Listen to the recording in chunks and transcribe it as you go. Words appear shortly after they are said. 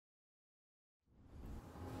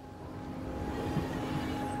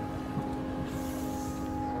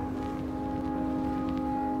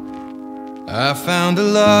I found a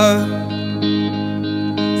love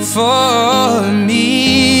for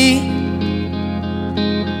me.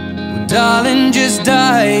 Well, darling, just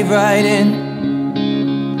dive right in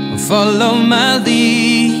and follow my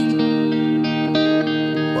lead.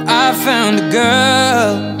 Well, I found a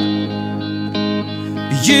girl,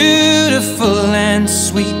 beautiful and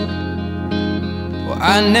sweet. Well,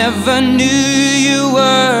 I never knew you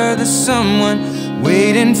were the someone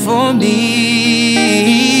waiting for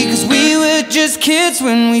me. 'Cause we were just kids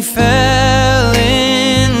when we fell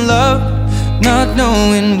in love, not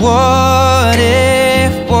knowing what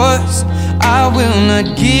it was. I will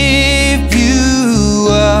not give you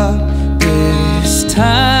up this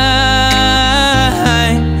time.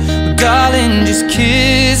 But darling, just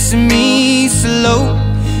kiss me slow.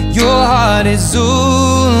 Your heart is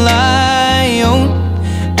all I own,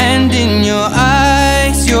 and in your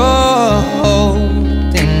eyes you're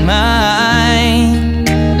holding mine.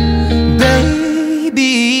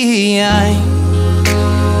 Baby, I'm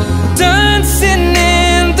dancing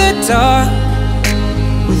in the dark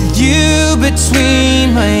with you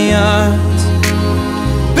between my arms,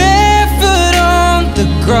 barefoot on the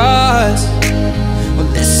grass.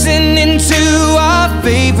 We're listening to our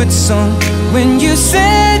favorite song. When you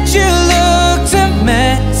said you looked a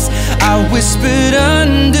mess, I whispered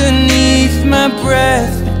underneath my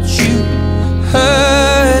breath, but you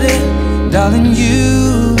heard it. Darling, you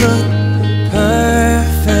look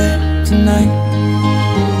perfect tonight.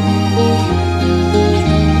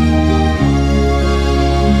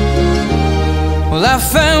 Well, I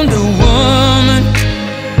found a woman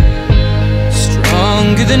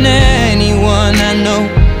stronger than anyone I know.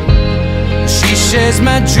 She shares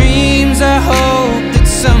my dreams. I hope that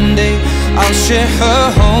someday I'll share her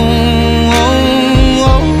home.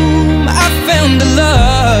 I found a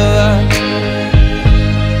love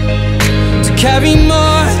to carry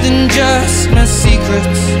more than just my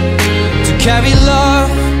secrets, to carry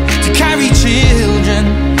love, to carry children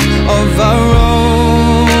of our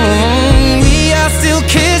own. We are still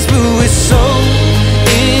kids, but we're so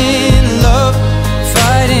in love,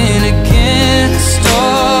 fighting against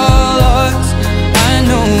all odds. I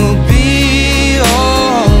know we'll be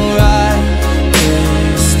alright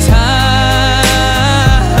this time.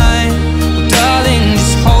 Darling,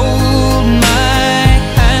 just hold my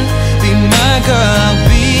hand, be my girl, I'll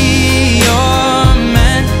be your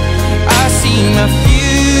man. I see my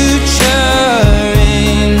future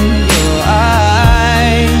in your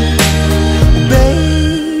eyes.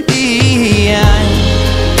 Baby, I'm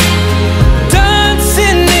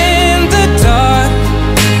dancing in the dark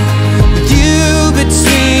with you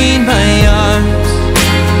between my arms,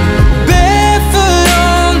 barefoot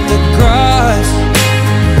on the grass,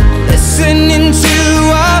 listening to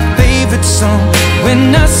our favorite song. When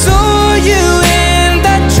I saw you in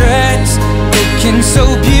that dress, looking so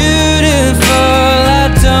beautiful, I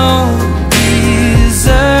don't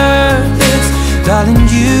deserve this. Darling,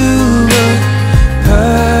 you look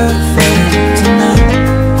perfect tonight.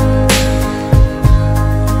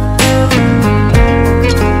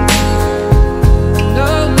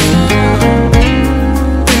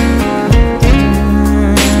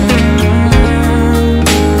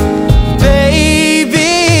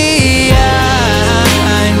 Baby,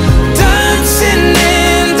 I'm dancing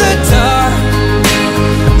in the dark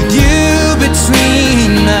with you between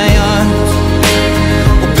my arms,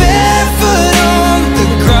 barefoot on the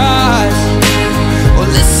grass, or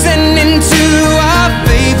listening to our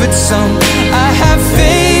favorite song. I have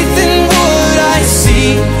faith in what I see.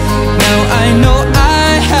 Now I know I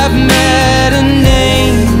have met an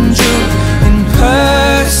angel in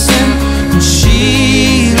person, and she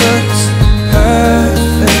looks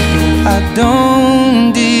perfect. I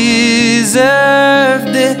don't deserve